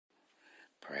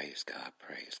Praise God,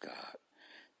 praise God.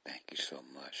 Thank you so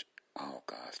much, all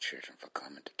God's children, for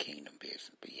coming to Kingdom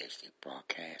Business BAC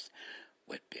broadcast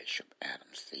with Bishop Adam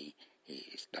C. He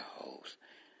is the host.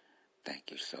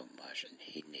 Thank you so much, and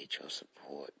he needs your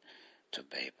support to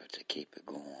be able to keep it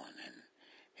going, and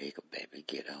he could baby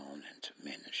get on and to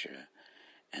minister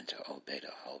and to obey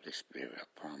the Holy Spirit. I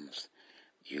promise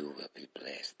you will be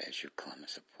blessed as you come and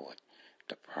support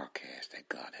the broadcast that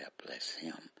God has blessed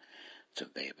him to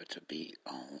be able to be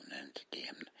on, and to give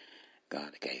him,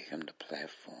 God gave him the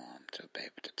platform to be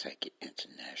able to take it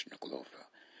international,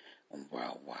 global, and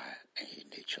worldwide, and he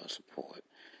needs your support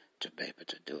to be able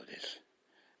to do this,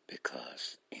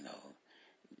 because,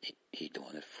 he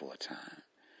doing it full time.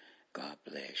 God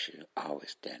bless you.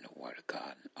 Always stand the word of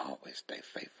God, and always stay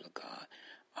faithful to God.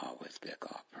 Always give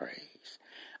God praise.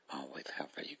 Always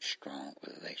have a strong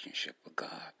relationship with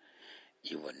God.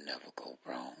 You will never go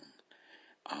wrong.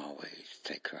 Always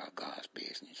take care of God's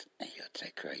business, and he'll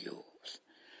take care of yours.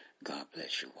 God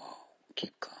bless you all.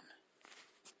 Keep coming.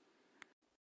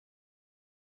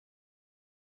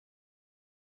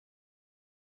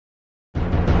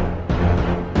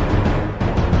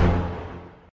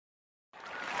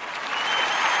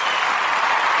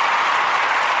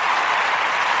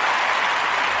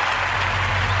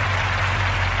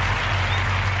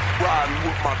 Riding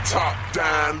with my top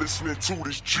down, listening to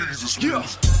this Jesus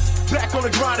music. Back on the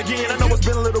grind again. I know it's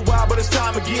been a little while, but it's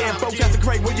time again. Folks asking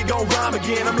Craig, when you gon' rhyme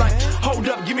again? I'm like, hold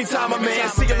up, give me time, my man.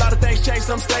 See a lot of things change,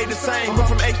 some stay the same. Run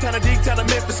from H-Town to D-Town to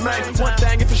Memphis, man. One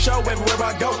thing is for sure, everywhere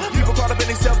I go. People caught up in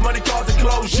themselves, money, cars, and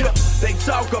clothes, yeah. They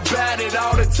talk about it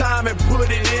all the time and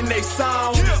put it in their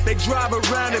songs. They drive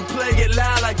around and play it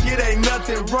loud like it ain't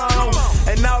nothing wrong.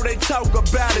 And all they talk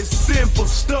about is simple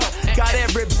stuff. Got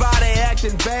everybody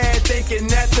acting bad,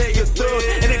 thinking that they a thug.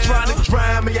 And they trying to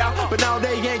drown me out, but now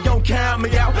they ain't gon' count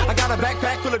me out. I got a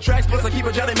backpack full of tracks, plus I keep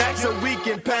a Johnny Mac so we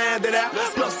can pound it out.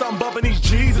 Plus I'm bumping these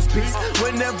Jesus beats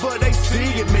whenever they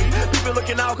seeing me. People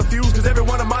looking all confused, cause every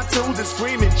one of my tunes is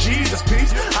screaming Jesus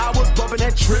peace. I was bumping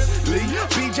that Trip Lee,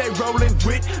 BJ rolling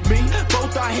with me.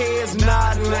 Both our heads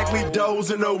nodding like we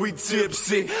dozing or we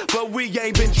tipsy. But we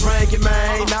ain't been drinking,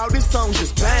 man. Now this song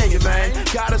just banging, man.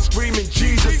 Got us screaming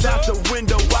Jesus out the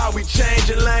window while we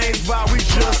changing lanes, while we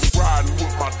just riding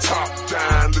with my top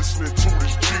down, listening to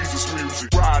this Jesus music.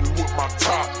 Riding with my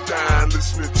top down,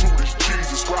 listening to this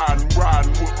Jesus.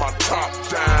 Riding with my top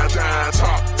down,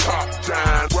 top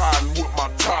down. Riding with my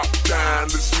top down,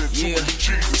 listening to this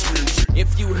Jesus music.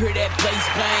 If you hear that bass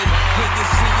bang, and you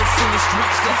see us in the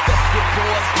streets, that stuff your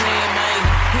boys playing, man.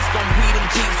 It's gonna be them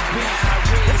Jesus beats.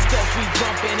 That stuff we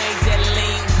bumping ain't that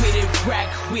lean with it, rock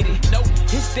with it. Nope,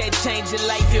 it's that change your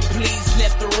life and please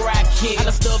let the rock hit. All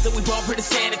the stuff that we bump for the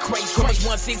Santa Craze. Craze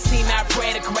 116, I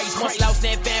pray to craze. Once lost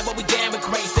that fan, but we damn it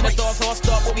crazy. Then the stars all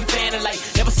start, what we fanning like.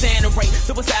 Never stand a rate.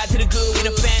 Suicide to the good, we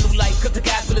the fan who like, cause the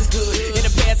gospel is good. In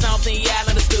the past, I don't think y'all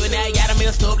understood. Now y'all done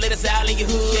messed up, let us out in your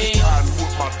hood. Riding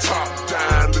with my top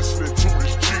down, listening to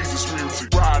this Jesus music.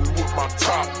 Riding with my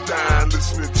top down,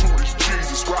 listening to this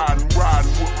Jesus. Riding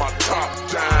with my top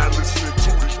down, listening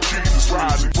to this Jesus.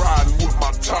 Riding with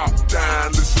my top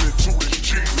down, listening to this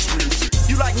Jesus music.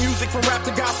 You like music from rap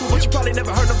to gospel, but you probably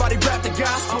never heard nobody rap the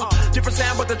gospel. Different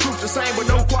sound, but the truth's the same. With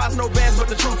no choirs, no bands, but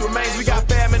the truth remains. We got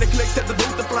fam in the clicks at the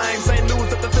booth the flames. St. Louis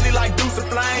up the Philly like Deuce of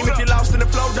Flame. If you're lost in the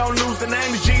flow, don't lose the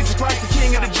name. It's Jesus Christ, the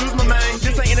King of the Jews, my man.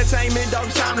 This ain't entertainment, dog,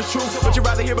 it's time the truth. But you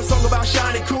rather hear a song about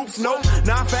shiny coops? Nope,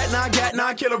 not fat, not gat,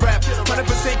 not killer rap.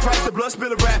 100% Christ, the blood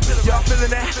spiller rap. Y'all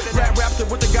feeling that? Rap raptor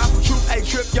with the gospel truth, a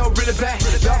trip, yo, really bad.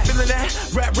 Y'all feeling that?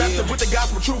 Rap raptor with the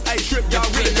gospel truth, a trip, y'all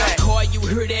really bad. Car, you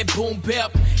hear that boom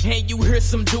bap, and you hear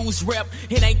some dudes rap.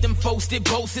 It ain't them folks that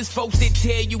boast, it's folks that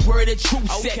tell you where the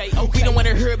truth set. We don't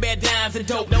wanna hear about dimes and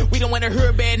dope. We don't wanna hear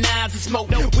about nines and smoke.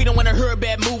 We don't wanna hear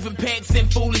about moving packs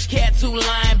and foolish cats who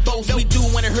lying boast. We do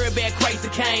wanna hear about Christ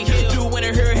that came. Do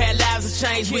wanna hear how lives have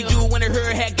changed. We do wanna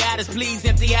hear how God is pleased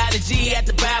and theology at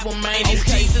the Bible, man. It's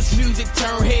Jesus music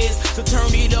turn heads, so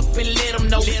turn it up and let them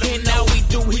know. And all we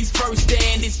do, he's first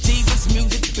and it's Jesus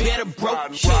music, better bro.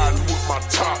 Riding with my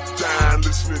top down,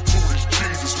 listening to this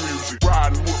Jesus music.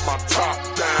 Riding with my top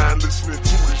down, listening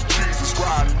to this Jesus.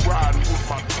 Riding with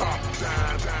my top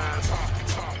down, top down, riding.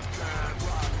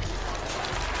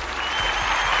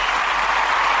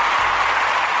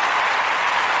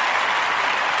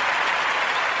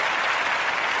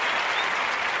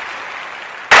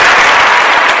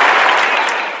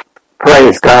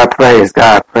 Praise God, praise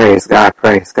God, praise God,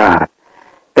 praise God.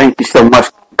 Thank you so much,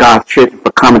 God's children,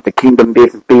 for coming to Kingdom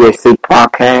Business BAC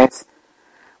podcast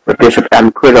with Bishop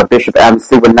Adam Critter or Bishop Adam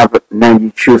C. Whatever name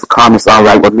you choose to call me, it's all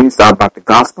right with me. It's all about the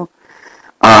gospel.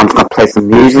 I'm going to play some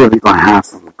music. We're going to have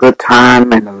some good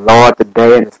time in the Lord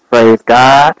today, and just praise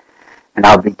God. And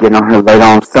I'll be getting on here later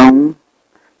on soon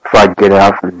before I get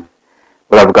off, and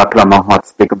whatever God put on my heart to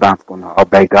speak about, I'm going to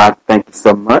obey God. Thank you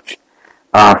so much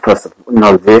for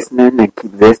listening, and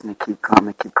keep listening, keep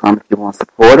coming if you want to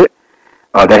support it.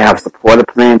 They have a supporter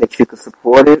plan that you can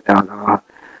support it.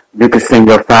 You can send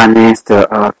your finance to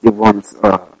if you want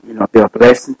to be a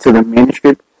blessing to the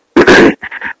ministry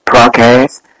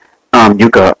podcast. You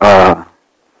can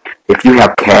if you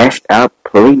have cash out,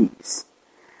 please,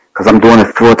 because I'm doing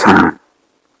it full time.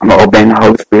 I'm obeying the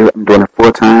Holy Spirit. I'm doing it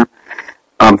full time.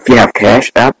 If you have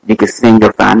cash out, you can send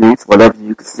your finance, whatever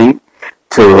you can send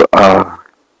to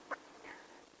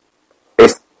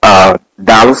it's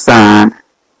 $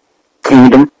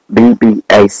 Kingdom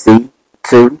BBAC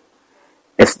 2.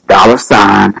 It's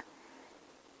 $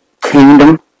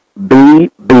 Kingdom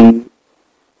BBAC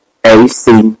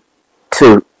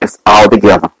 2. It's all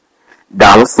together.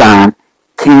 $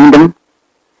 Kingdom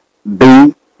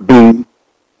BBAC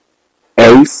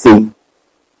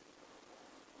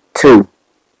 2.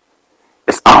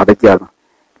 It's all together.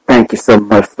 Thank you so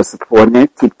much for supporting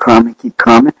it. Keep coming.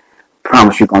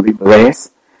 Promise you're going to be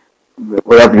blessed.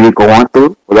 Whatever you're going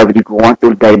through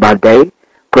day by day,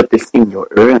 put this in your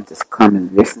ear and just come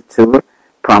and listen to it.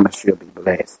 Promise you'll be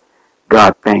blessed.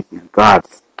 God, thank you. God,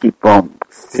 just keep on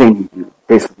sending you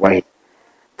this way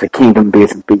to Kingdom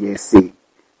Business BSC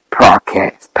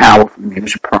podcast, Powerful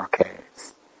Ministry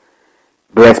podcast.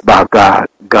 Blessed by God.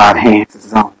 God hands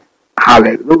is on it.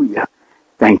 Hallelujah.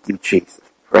 Thank you, Jesus.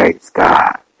 Praise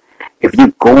God. If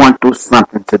you're going through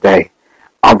something today,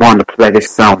 I want to play this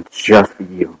song just for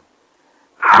you.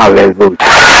 Hallelujah.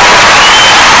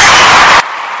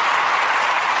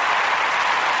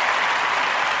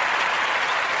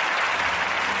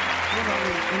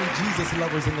 Any Jesus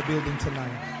lovers in the building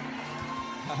tonight?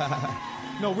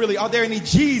 No, really, are there any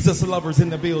Jesus lovers in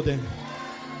the building?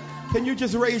 Can you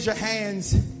just raise your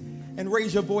hands and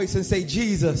raise your voice and say,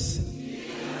 Jesus,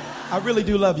 I really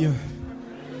do love you.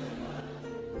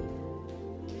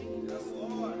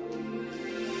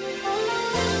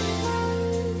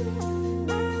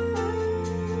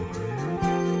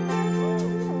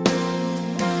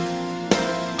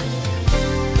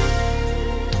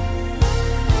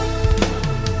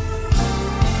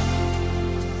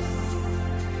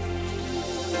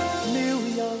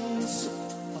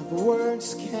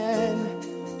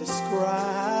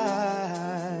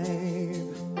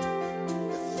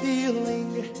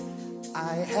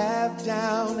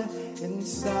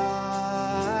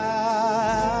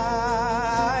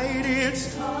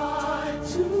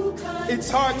 It's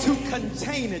hard to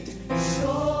contain it.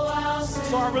 So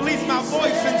I release my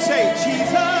voice and say,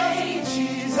 Jesus,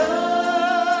 Jesus.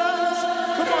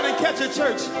 Come on and catch it,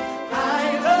 church.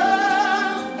 I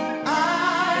love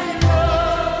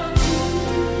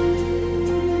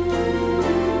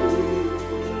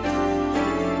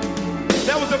you.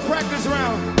 That was a practice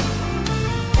round.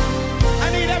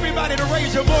 I need everybody to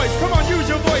raise your voice. Come on, use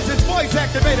your voice. It's voice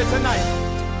activated tonight.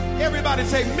 Everybody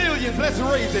say millions. Let's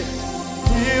raise it.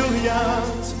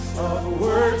 Millions of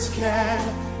words can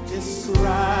describe.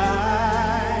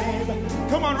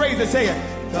 Come on, raise it, say it.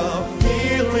 The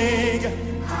feeling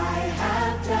I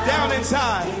have down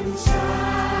inside. It's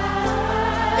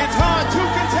hard to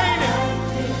contain it.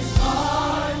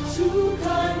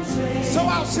 So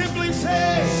I'll simply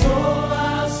say.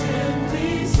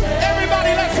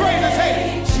 Everybody, let's raise it, say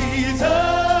it. Jesus.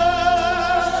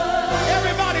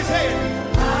 Everybody say it.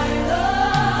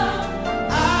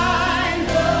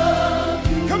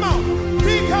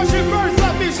 Because you first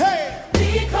love me, say.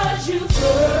 Because you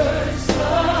first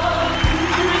love me.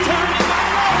 I'm returning my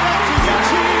love to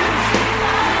you, Jesus.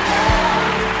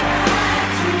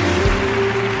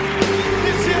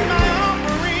 This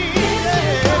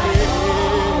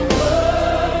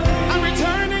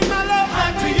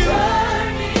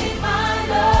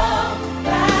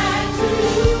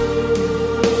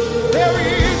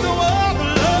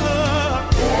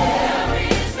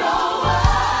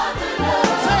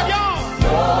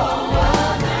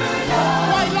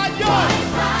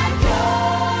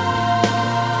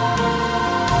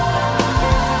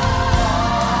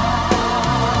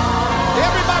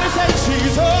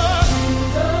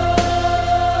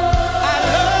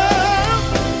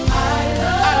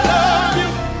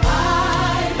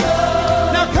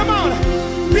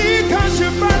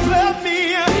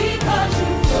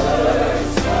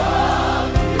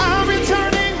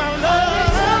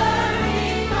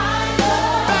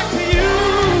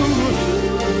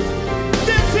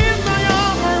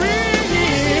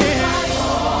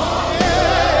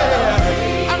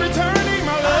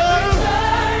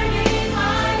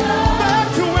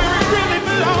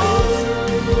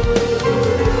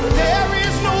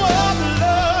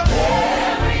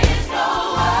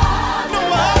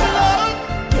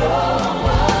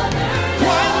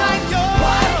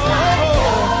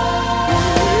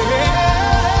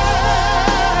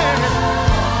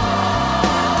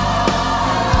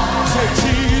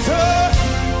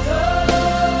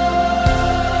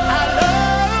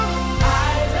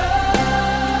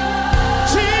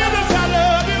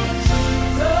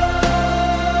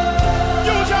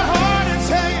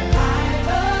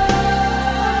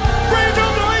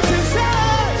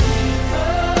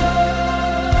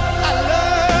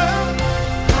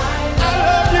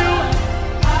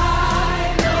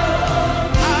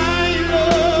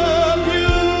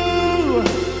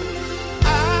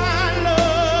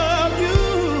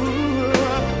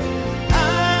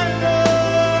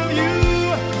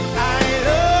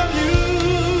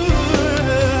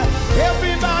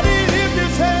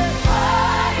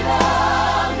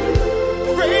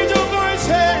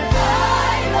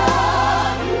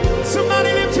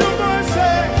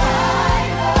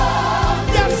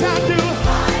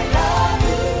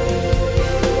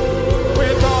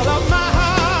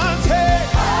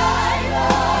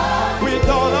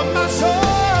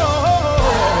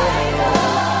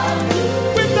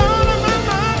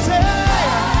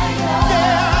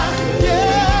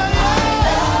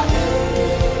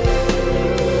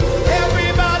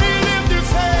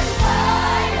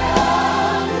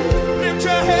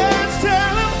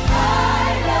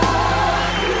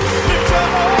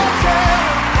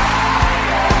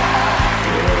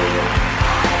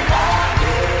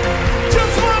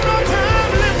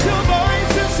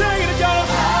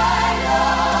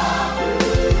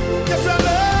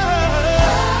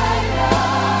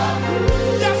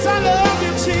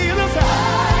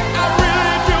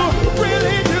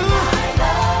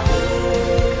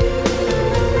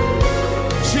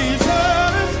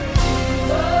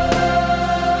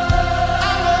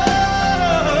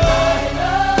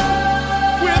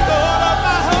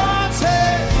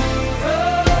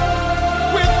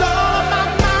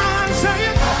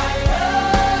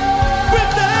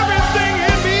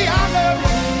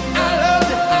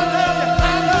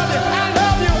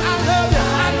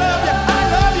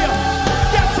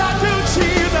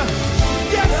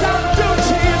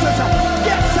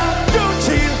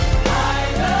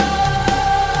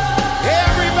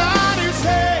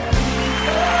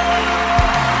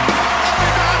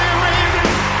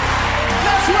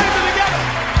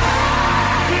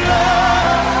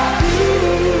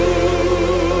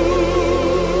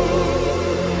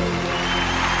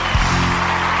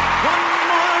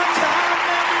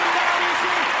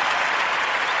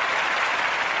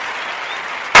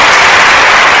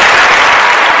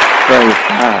Praise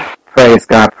God. Praise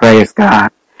God. Praise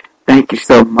God. Thank you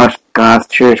so much, God's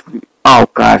children. All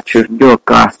God's children. You're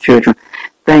God's children.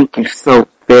 Thank you so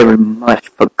very much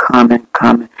for coming,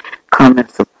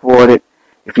 support it.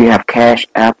 If you have Cash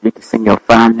App, you can send your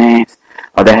finance,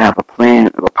 or they have a plan.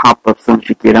 It will pop up as soon as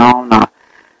you get on.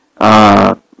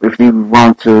 If you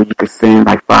want to, you can send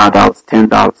like $5, $10,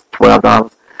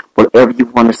 $12, whatever you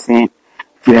want to send.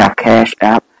 If you have Cash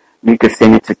App, you can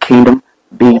send it to Kingdom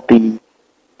BBAC,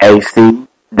 $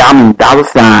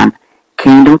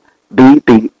 Kingdom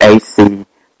BBAC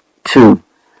 2,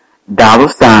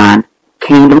 $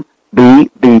 Kingdom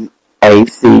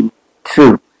BBAC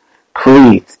 2.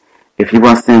 Please, if you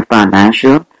want to send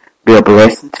financial, be a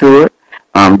blessing to it.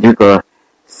 You can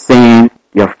send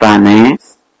your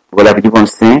finance, whatever you want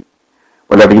to send,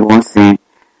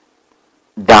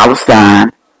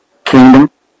 $ Kingdom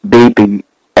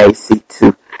BBAC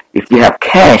 2. If you have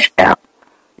Cash App,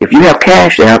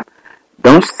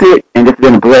 don't sit and it's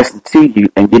been a blessing to you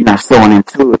and you're not sowing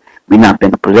into it. We're not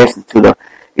been a blessing to the,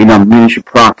 ministry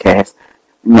broadcast,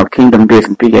 Kingdom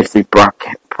Business BAC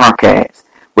broadcast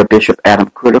with Bishop Adam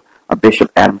Critter or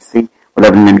Bishop Adam C.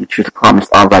 Whatever name you choose to call me,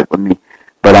 it's all right with me.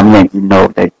 But I'm letting you know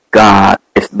that God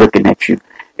is looking at you.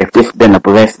 If this has been a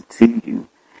blessing to you,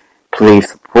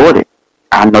 please support it.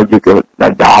 I know you get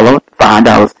 $1,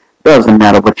 $5, doesn't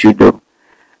matter what you do.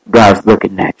 God's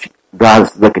looking at you.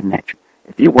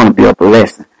 If you want to be a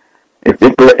blessing, if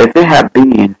it have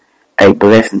been a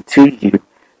blessing to you,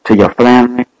 to your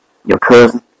family, your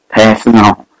cousin, pass it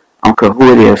on. I don't care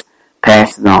who it is,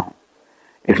 pass it on.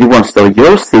 If you want to sow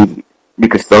your seed, you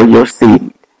can sow your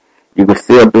seed. You can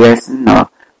see a blessing or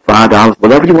 $5,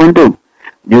 whatever you want to do.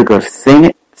 You can send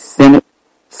it.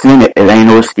 It ain't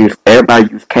no excuse.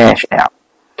 Everybody use Cash App.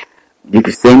 You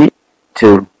can send it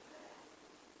to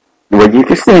where you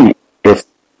can send it.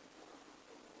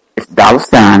 It's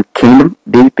 $ Kingdom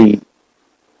BBAC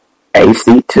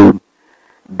 2,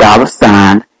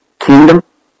 $ Kingdom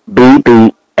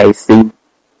BBAC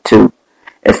 2.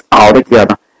 It's all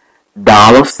together.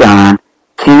 $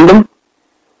 Kingdom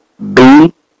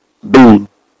BBAC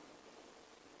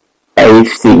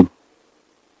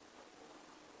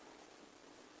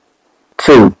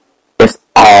 2. It's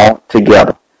all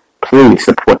together. Please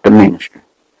support the ministry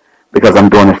because I'm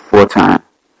doing it full time.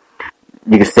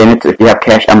 You can send it to, if you have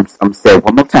Cash, I'm going to say it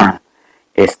one more time.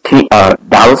 It's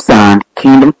 $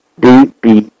 Kingdom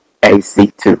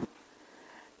BBAC 2.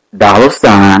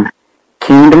 $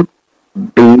 Kingdom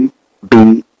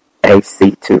BBAC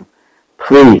 2.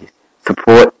 Please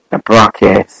support the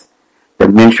broadcast, the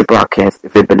ministry broadcast,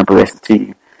 if it's been a blessing to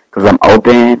you. Because I'm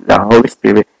obeying the Holy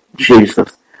Spirit,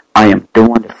 Jesus. I am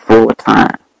doing it full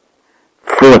time.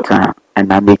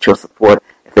 And I need your support.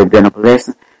 If it's been a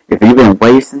blessing, if you've been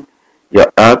wasting,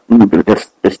 you're up,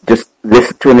 just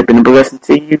listen to it and it's been a blessing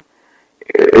to you.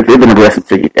 If it's been a blessing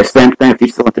to you. The same thing if you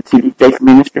saw the TV Jake's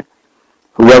ministry,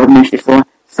 whoever ministry saw,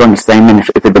 it's on the same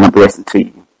ministry if it's been a blessing to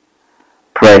you.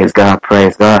 Praise God.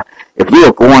 If you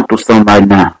are going through something right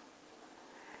now,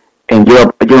 and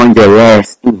you're in your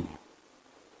last end,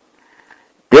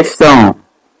 this song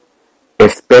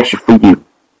is special for you.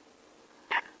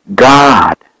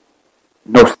 God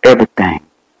knows everything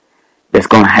that's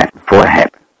going to happen before it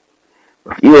happens.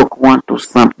 If you are going through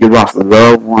something, you lost a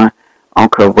loved one, I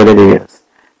don't care what it is.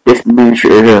 This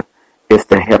ministry is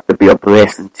to help to be a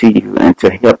blessing to you and to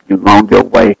help you along your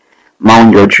way,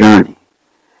 along your journey.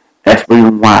 That's the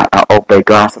reason why I obey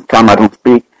God. Sometimes I don't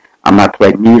speak. I might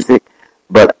play music,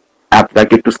 but after I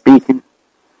get to speaking,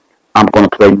 I'm going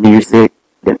to play music.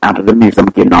 Then after the music, I'm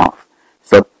getting off.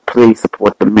 So please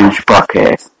support the ministry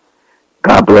podcast.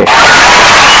 God bless you.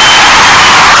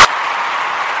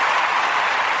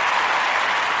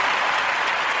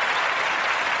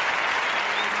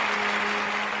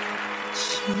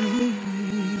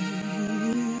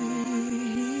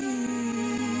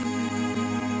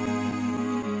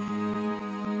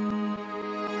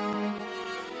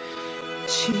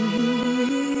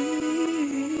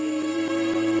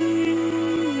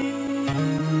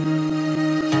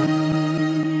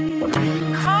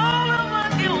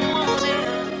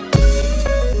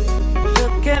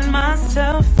 Look at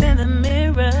myself in the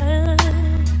mirror.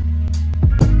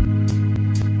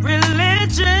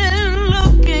 Religion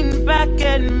looking back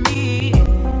at me.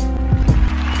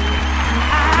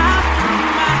 I threw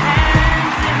my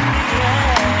hands in the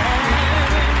air,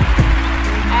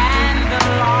 and the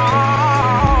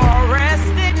law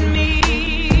arrested me.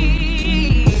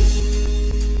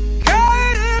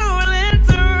 Curtain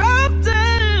interrupted.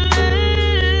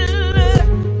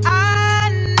 I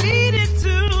needed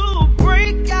to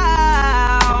break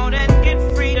out and get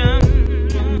freedom.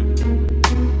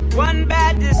 One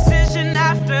bad decision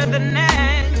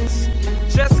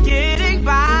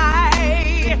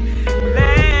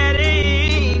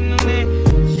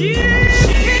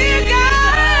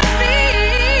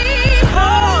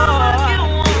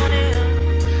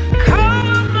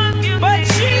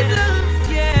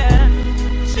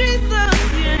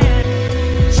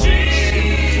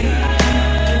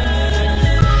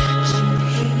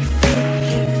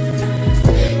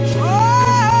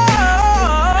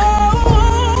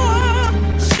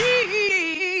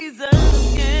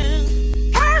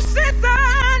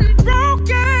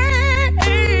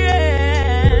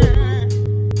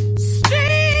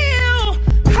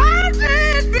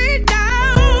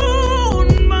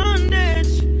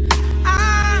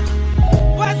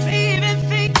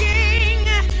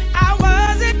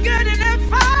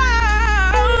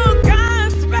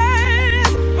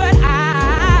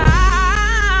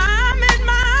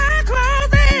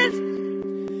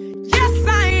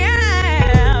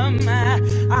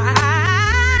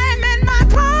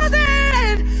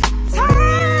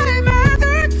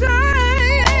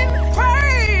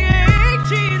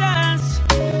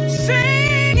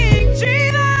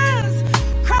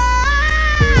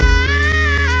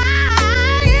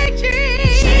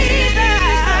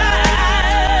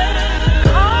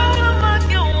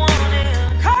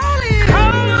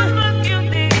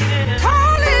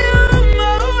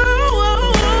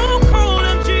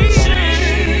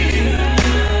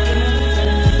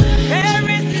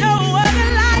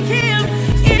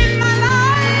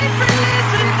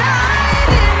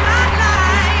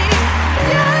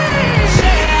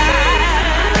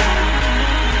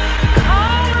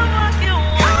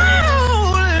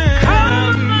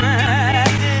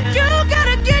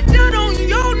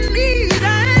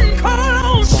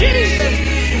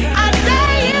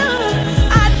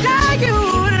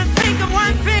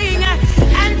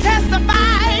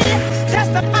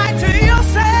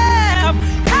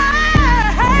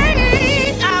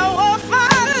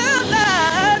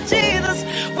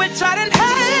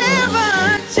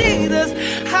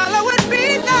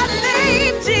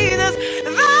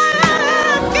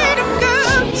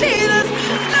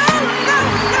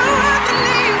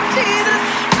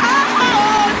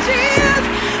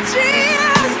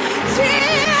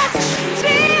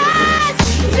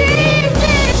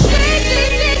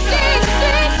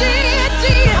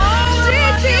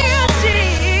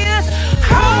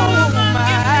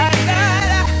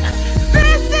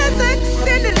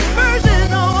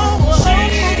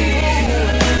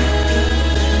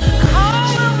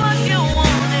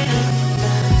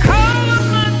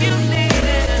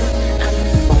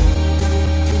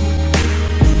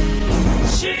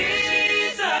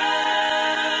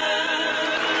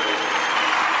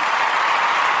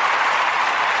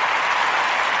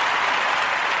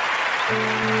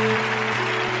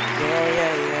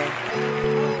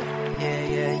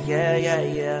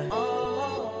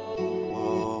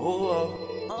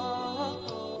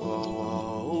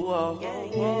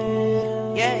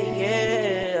Yeah,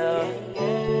 yeah.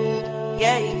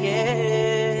 Yeah, yeah.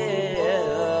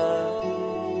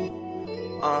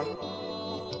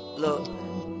 Look.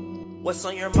 What's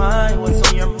on your mind? What's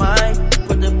on your mind?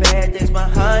 Put the bad days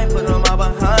behind, put them all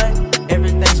behind.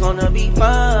 Everything's gonna be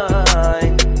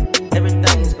fine.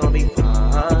 Everything's gonna be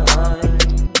fine.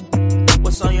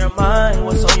 What's on your mind?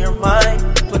 What's on your mind?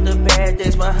 Put the bad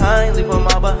days behind, leave them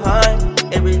all behind.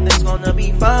 Everything's gonna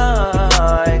be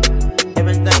fine.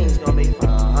 Everything's gonna be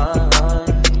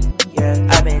fine. Yeah,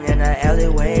 I've been in an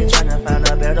alleyway, trying to find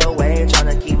a better way, trying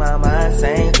to keep my mind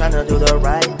sane, trying to do the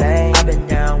right thing. I've been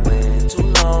down way too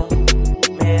long.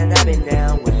 Man, I've been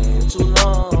down way too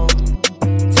long.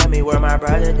 Tell me where my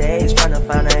brighter days, trying to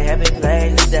find a happy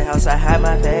place. Leave the house, I hide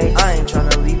my face, I ain't trying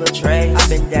to leave a trace. I've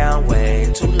been down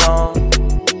way too long.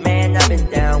 Man, I've been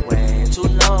down way too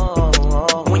long.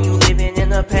 When you living in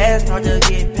the past, hard to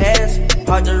get past,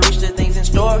 hard to reach the things in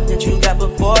store that you got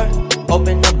before.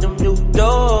 Open up them new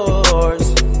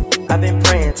doors. I've been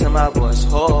praying till my voice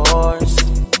hoarse.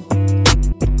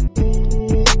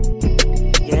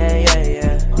 Yeah, yeah,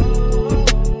 yeah.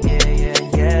 Yeah, yeah,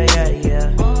 yeah, yeah, yeah.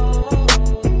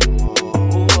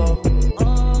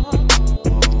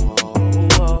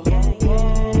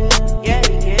 Yeah,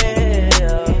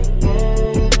 yeah.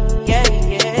 Yeah,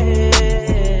 yeah.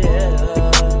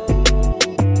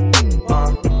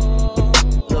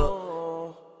 Look.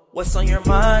 What's on your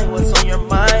mind? What's on your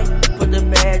mind? Put the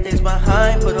bad days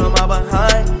behind, put them all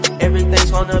behind.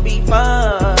 Everything's gonna be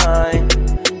fine.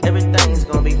 Everything's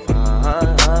gonna be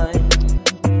fine.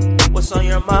 What's on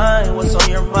your mind? What's on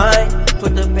your mind?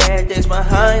 Put the bad days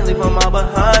behind, leave them all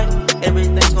behind.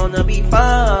 Everything's gonna be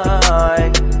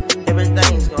fine.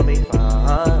 Everything's gonna be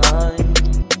fine.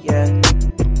 Yeah.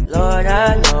 Lord,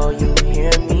 I know you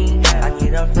hear me. I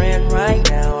need a friend right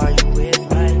now. Are you with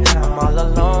me? I'm all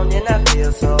alone and I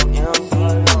feel so empty.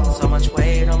 So much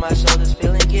weight on my shoulders,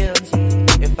 feeling guilty.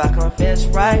 If I confess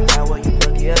right now, will you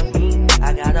forgive me?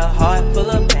 I got a heart full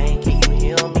of pain, can you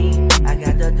heal me? I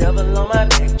got the devil on my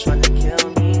back trying to kill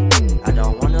me. I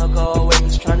don't wanna go where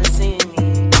he's trying to see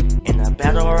me. In a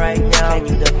battle right now, can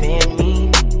you defend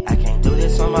me? I can't do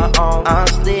this on my own, I'm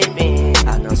slipping.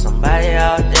 I know somebody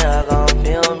out there gon'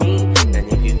 feel me. And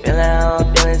if you feel how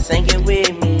I'm feeling, sing it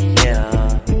with me, yeah.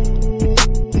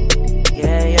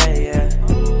 Yeah, yeah, yeah.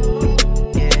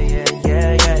 Yeah, yeah,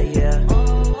 yeah, yeah, yeah.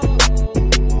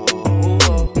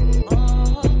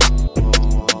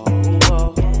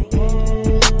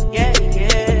 Yeah,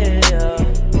 yeah.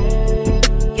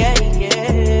 Yeah, yeah.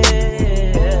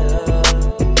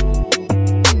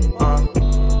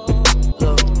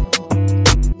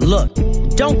 Look,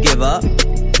 don't give up.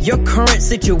 Your current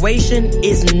situation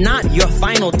is not your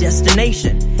final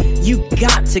destination. You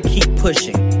got to keep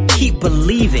pushing, keep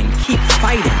believing, keep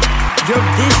fighting. Your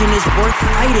vision is worth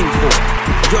fighting for.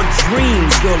 Your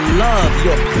dreams, your love,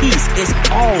 your peace is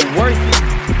all worth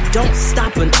it. Don't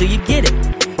stop until you get it.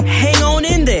 Hang on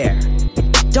in there.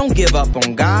 Don't give up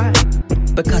on God,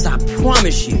 because I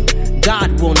promise you,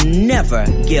 God will never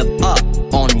give up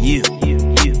on you.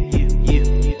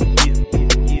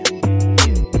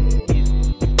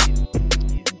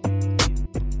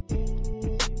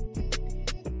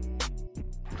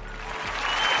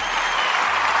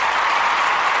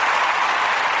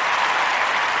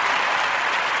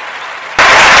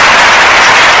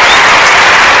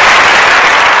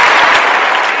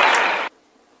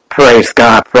 Praise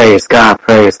God, praise God,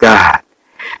 praise God.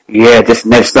 Yeah, this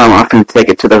next song, I'm finna take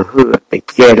it to the hood, the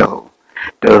ghetto,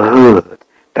 the hood,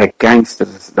 the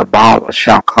gangsters, the ballers,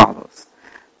 shot callers,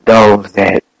 those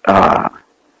that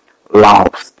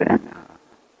lost and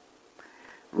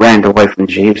ran away from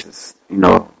Jesus, you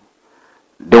know,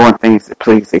 doing things that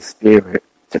please their spirit,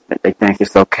 they think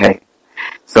it's okay.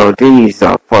 So these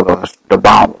are for the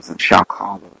ballers and shot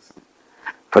callers,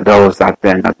 for those out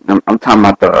there. I'm talking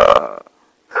about the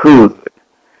hood,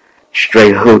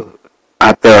 straight hood,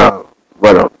 out there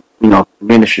where the,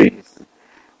 ministries,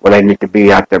 where they need to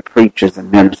be out there, preachers and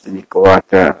ministers need to go out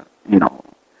there,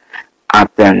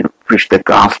 out there and preach the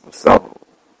gospel. So,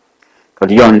 because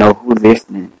you don't know who's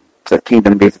listening to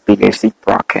Kingdom Business BAC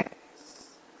broadcast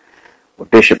with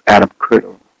Bishop Adam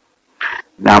Criddle.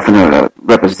 Now I'm going to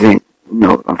represent, I'm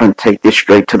going to take this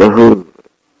straight to the hood.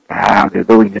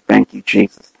 Hallelujah, thank you,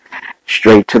 Jesus.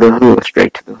 Straight to the hood,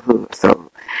 straight to the hood. So,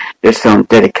 this song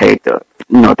dedicated to,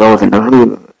 those in the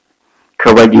hood.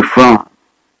 Cause where you from?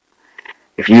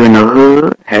 If you in the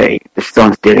hood, hey, this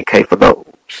song's dedicated for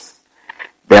those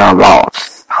that are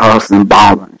lost, hustling,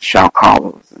 balling, shout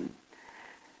callers, and,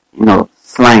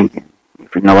 slanging,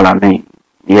 if you know what I mean.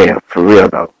 Yeah, for real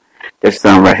though. This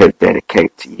song right here is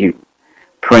dedicated to you.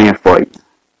 Praying for you.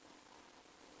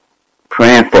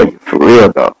 Praying for you, for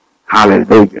real though.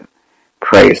 Hallelujah.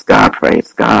 Praise God,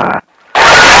 praise God.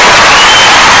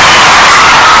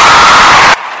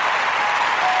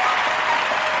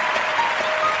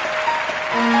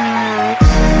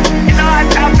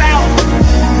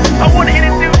 I want to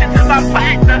introduce you to my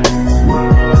partner,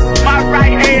 my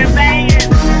right-hand man.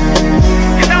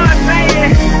 You know what I'm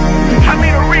saying? I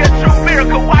mean a real true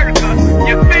miracle worker.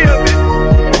 You feel me?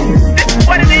 This is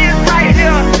what it is right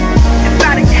here. It's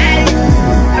not a game.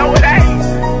 No, it ain't.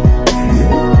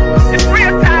 It's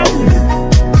real talk.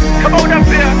 Come on up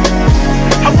here.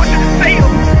 I want you to see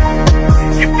him.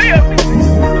 You feel me?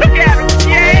 Look at him.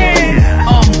 Yeah.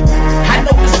 I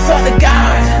know the Son of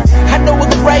God. I know a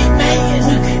great man.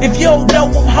 If you don't know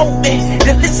him, homie,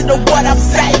 then listen to what I'm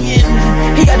saying.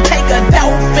 He'll take a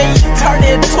dolphin, turn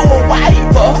it into a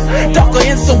wiper, dunk her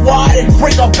in some water and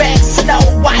bring her back Snow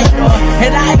Whiter.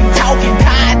 And I ain't talking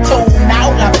cartoon,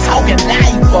 now I'm talking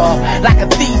lifer. Like a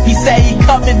thief, he say he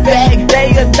coming back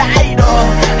day or night.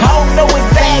 I don't know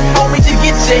exact, homie, to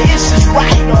get your issues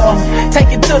right.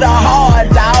 Take it to the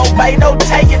heart, dog, ain't no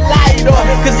take it lighter.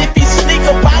 Cause if he sneak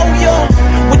up on you,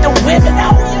 with the women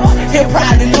on you, he'll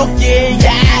probably look you in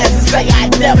your eyes and say, I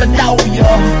never know you.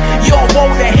 You don't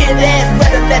want to hear that,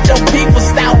 rather let your people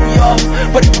stop you.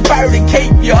 But he prefer to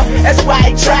keep you, that's why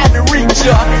he tried to reach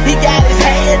you. He got his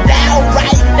hand down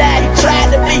right now, he tried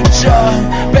to meet you.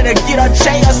 Better get a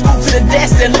chance, scoot to the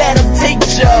desk and let him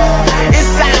teach you.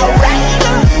 It's alright,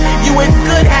 you in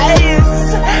good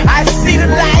hands. I see the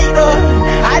light,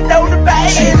 I know the band.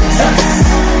 Jesus,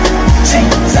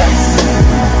 Jesus,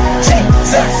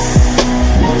 Jesus,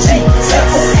 Jesus,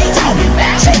 who they talking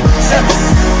about? Jesus,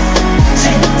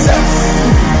 Jesus,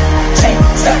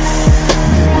 Jesus,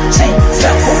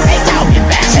 Jesus, who they talking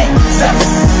about? Jesus,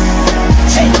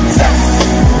 Jesus,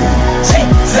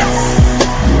 Jesus,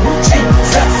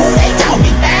 Jesus, who they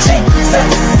talking about?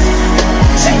 Jesus,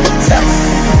 Jesus,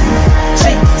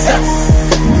 Jesus,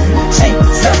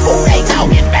 Jesus, who they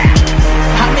talking about?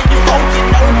 How many folk you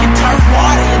know can turn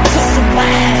water into some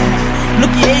wine?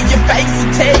 Look you in your face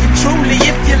and tell you truly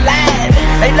if you lied.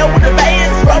 They know the man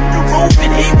from the roof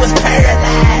and he was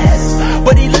paralyzed,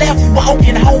 but he left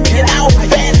walking home and all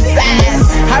fantasized.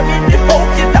 How many folk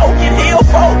you know can heal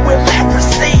folk with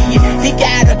leprosy? He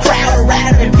got a crowd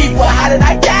around him and people hollering,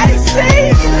 I gotta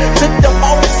see. Took the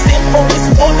most sin from this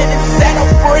woman and set her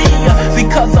free,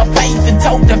 because of faith and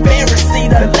told the Pharisee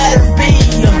to let her be.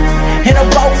 In a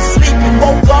boat sleeping,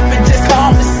 woke up and just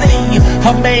calm to see.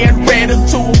 A man ran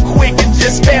into him quick and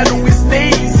just fell to his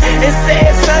knees and said,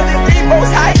 son of the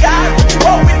most high God, what you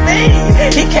want with me?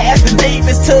 He cast the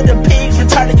demons to the pigs,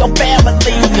 returning your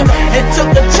family, and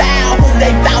took a child who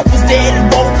they thought was dead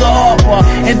and woke up,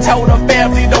 and told her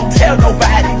family, don't tell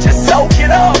nobody, just soak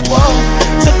it up.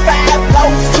 Took 5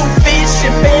 loaves, 2 fish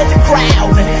and fed the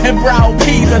crowd, and brought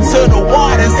Peter to the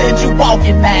water, said you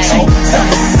walking now. Jesus,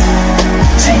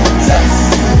 Jesus,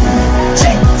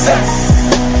 Jesus,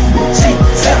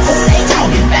 Jesus, who they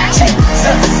talking about?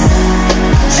 Jesus,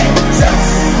 Jesus,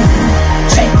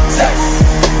 Jesus,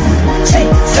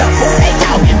 Jesus, who they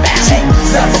talking about?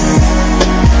 Jesus,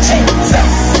 Jesus,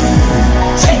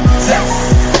 Jesus,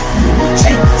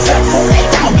 Jesus, who they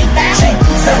talking about?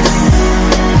 Jesus,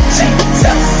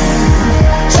 Jesus,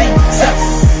 Jesus,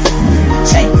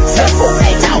 Jesus, who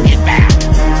they talking about?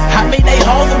 I mean they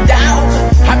hold him down,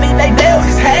 I mean they nailed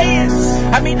his hands,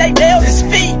 I mean they nailed his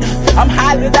feet. I'm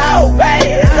hollering out,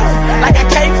 man, like I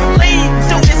can't believe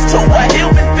do this to a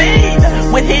human being,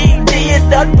 when he did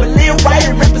nothing but live right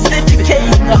and represent the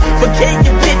king. But can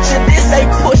you picture this? They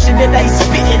pushing and they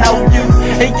spitting on you,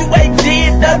 and you ain't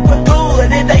did nothing but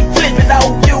good and they flipping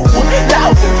on you.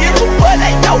 Now forgive them, but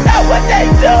they don't know what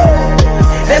they do.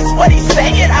 That's what he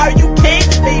saying, are you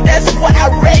kidding me? That's what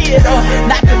I read.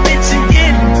 Not to mention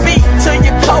getting beat till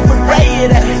you covered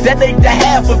red. That ain't the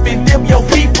half of it, them your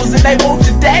peoples and they want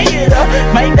you dead.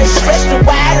 Man, they stretched the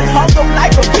wide and hung them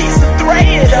like a piece of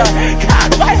thread. God,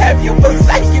 why have you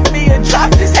forsaken me and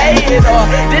dropped his head?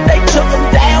 Then they took him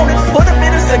down and put him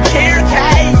in a secure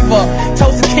cave.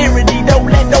 Told security,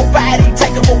 don't let nobody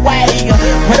take him away.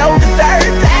 But on the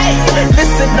 3rd day,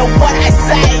 listen to what I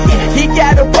say, he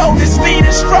got up on his feet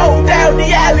and strolled down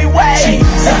the alleyway.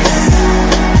 Jesus,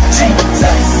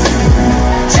 Jesus,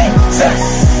 Jesus,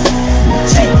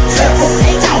 Jesus, who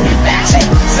they talking about?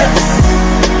 Jesus,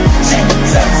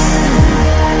 Jesus,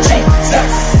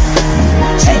 Jesus,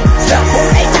 Jesus, who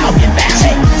they talking about?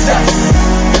 Jesus,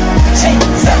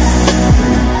 Jesus,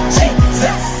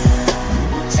 Jesus,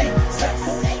 Jesus,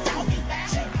 who they talking about?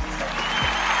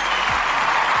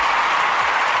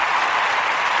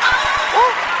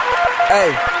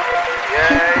 Hey.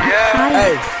 Yeah, yeah.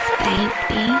 Hey.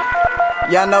 Baby.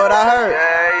 Y'all know what I heard?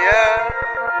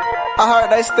 I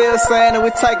heard they still saying that we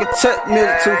taking church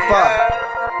music too far.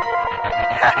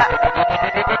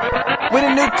 We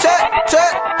the new church.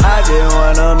 I just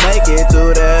wanna make it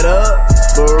to that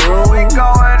upper room.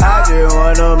 I just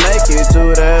wanna make it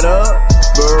to that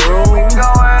upper room.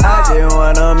 I just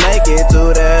wanna make it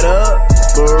to that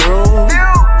upper room.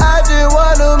 I just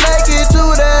wanna make it to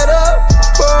that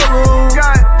upper room.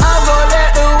 I'm gonna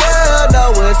let the world know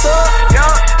what's up.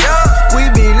 We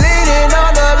be leaning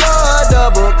on the Lord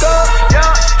double cup.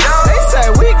 They say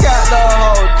we got the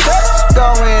whole church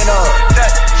going up.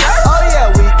 Oh yeah,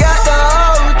 we got the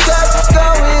whole church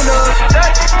going up.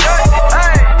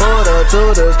 Pulled up to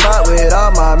the spot with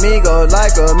all my amigos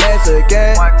like a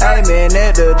Mexican. Aiming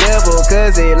at the devil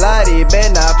cause he lied, he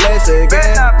better not flex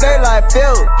again. They like,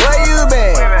 Phil, where you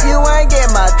been? You ain't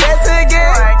get my test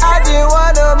again. I just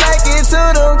wanna make it to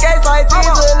them gates like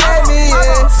Jesus let me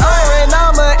in. And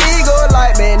I'm an eagle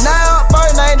like me now,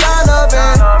 first name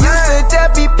Donovan. Used to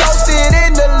just be posted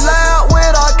in the lab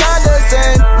with all kind of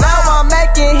sin. Now I'm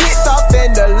making hits off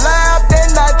in the lab,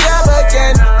 then I jab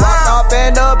again. Walk off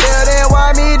in the building,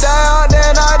 wind me down,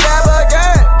 then I jab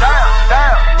again.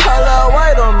 Hold up,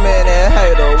 wait a minute,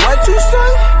 hater, what you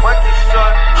say?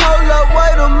 Hold up,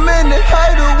 wait a minute,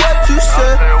 hater, what you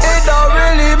say? It don't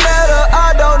really matter,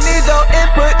 I don't need your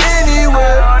input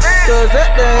anywhere. Cause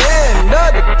at the end of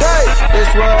the day,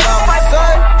 this what I'ma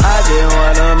say. I just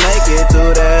wanna make it to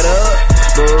that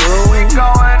upper room.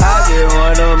 I just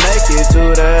wanna make it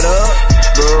to that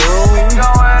upper room.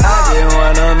 I just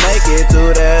wanna make it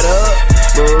to that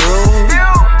upper room.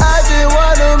 I just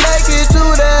wanna make it to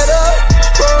that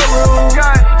upper room.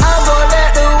 I'm gonna let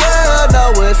the world know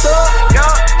what's up.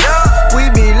 We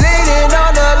be leaning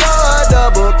on the Lord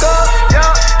double cup.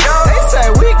 They say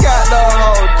we got the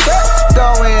whole church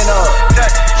going up.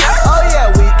 Oh yeah,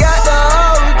 we got the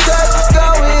whole church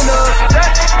going up.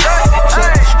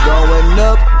 Church going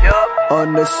up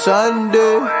on the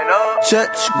Sunday.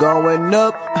 Church going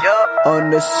up on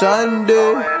the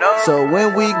Sunday. So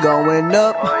when we going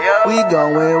up, we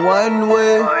going one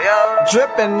way.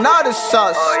 Dripping all the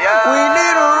sauce, we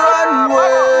need a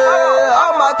runway.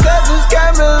 All my cousins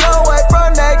came a long way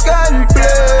from that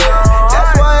gunplay.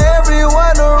 That's why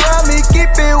everyone around me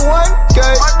keep it 1K.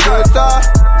 Cause I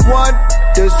want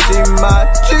to see my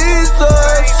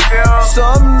Jesus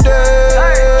someday.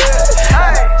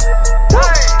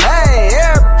 Hey,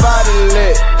 everybody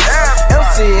lit.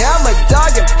 MC Hammer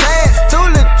jogging pants, too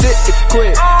legit to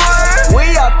quit. We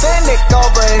authentic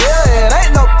over here, it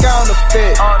ain't no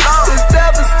counterfeit. This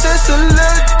ever since a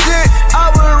legit, I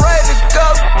was ready to go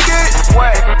get it.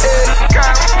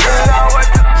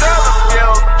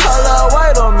 Hold up,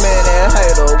 wait a minute,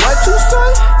 hater, what you say?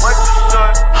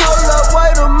 Hold up,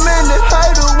 wait a minute,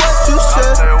 hater, what you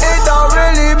say? It don't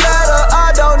really matter,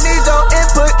 I don't need your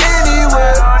input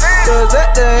anywhere. Cause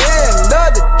at the end of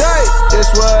the day,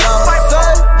 this what I'ma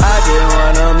say. I just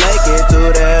wanna make it to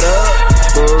that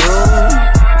upper room.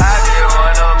 I just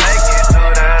wanna make it to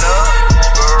that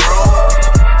upper room.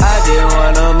 I just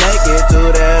wanna make it to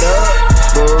that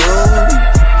upper room.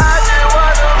 I just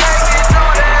wanna make it to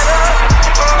that upper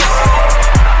room.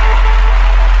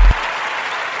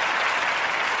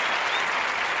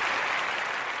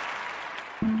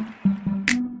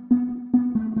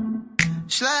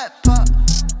 Slap pop,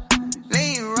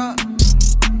 lean rock,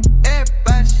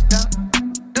 everybody stop,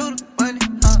 do the money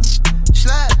up.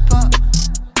 Slap pop,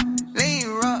 lean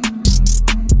rock,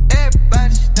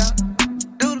 everybody stop,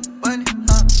 do the money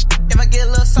up. If I get a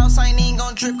little sauce, I ain't even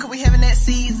gon' drip, cause we having that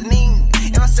seasoning.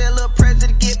 If I say a little prayer to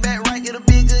get back right, it'll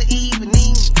be a good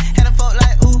evening. And I folk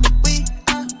like, ooh, we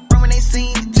are, from when they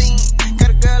seen the team. Got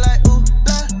a girl like, ooh,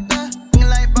 la, la, looking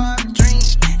like Barbie Dream.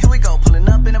 Here we go, pulling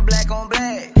up in a black on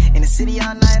black. In the city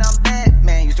all night, I'm bad,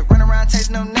 man. Used to run around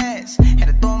chasing them gnats. Had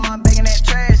to throw my bag in that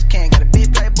trash can. Got a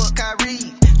big playbook I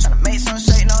read. Tryna make some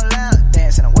shake, no loud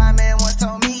dance. And a white man once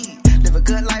told me, live a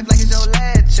good life like it's your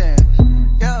last chance.